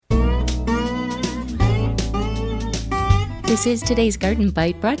This is today's Garden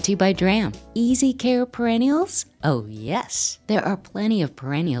Bite brought to you by Dram. Easy care perennials? Oh yes. There are plenty of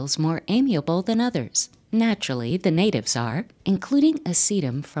perennials more amiable than others. Naturally, the natives are, including a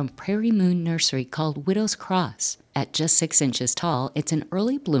sedum from Prairie Moon Nursery called Widow's Cross. At just 6 inches tall, it's an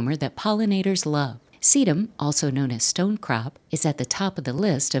early bloomer that pollinators love. Sedum, also known as stonecrop, is at the top of the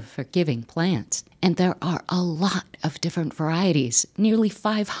list of forgiving plants. And there are a lot of different varieties, nearly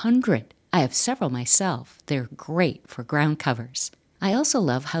 500. I have several myself. They're great for ground covers. I also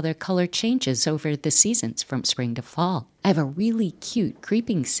love how their color changes over the seasons from spring to fall. I have a really cute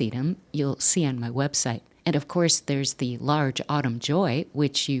creeping sedum you'll see on my website. And of course, there's the large autumn joy,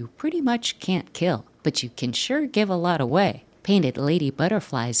 which you pretty much can't kill, but you can sure give a lot away. Painted lady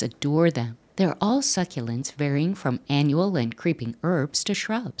butterflies adore them. They're all succulents varying from annual and creeping herbs to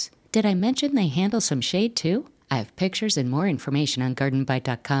shrubs. Did I mention they handle some shade too? I have pictures and more information on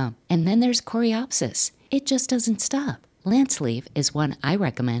gardenbite.com. And then there's Coreopsis. It just doesn't stop. Lance leaf is one I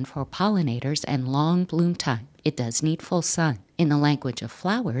recommend for pollinators and long bloom time. It does need full sun. In the language of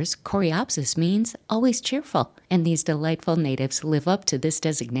flowers, Coreopsis means always cheerful, and these delightful natives live up to this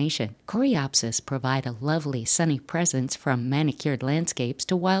designation. Coreopsis provide a lovely sunny presence from manicured landscapes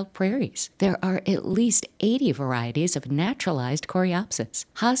to wild prairies. There are at least 80 varieties of naturalized Coreopsis.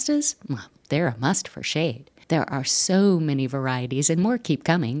 Hostas, well, they're a must for shade. There are so many varieties and more keep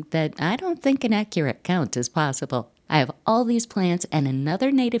coming that I don't think an accurate count is possible. I have all these plants and another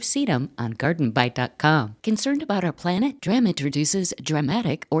native sedum on gardenbite.com. Concerned about our planet? Dram introduces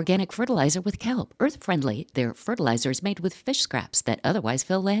Dramatic Organic Fertilizer with Kelp. Earth-friendly, they're fertilizers made with fish scraps that otherwise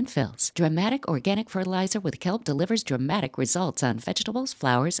fill landfills. Dramatic Organic Fertilizer with Kelp delivers dramatic results on vegetables,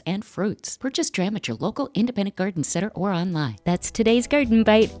 flowers, and fruits. Purchase Dram at your local independent garden center or online. That's today's Garden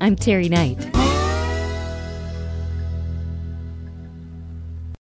Bite. I'm Terry Knight.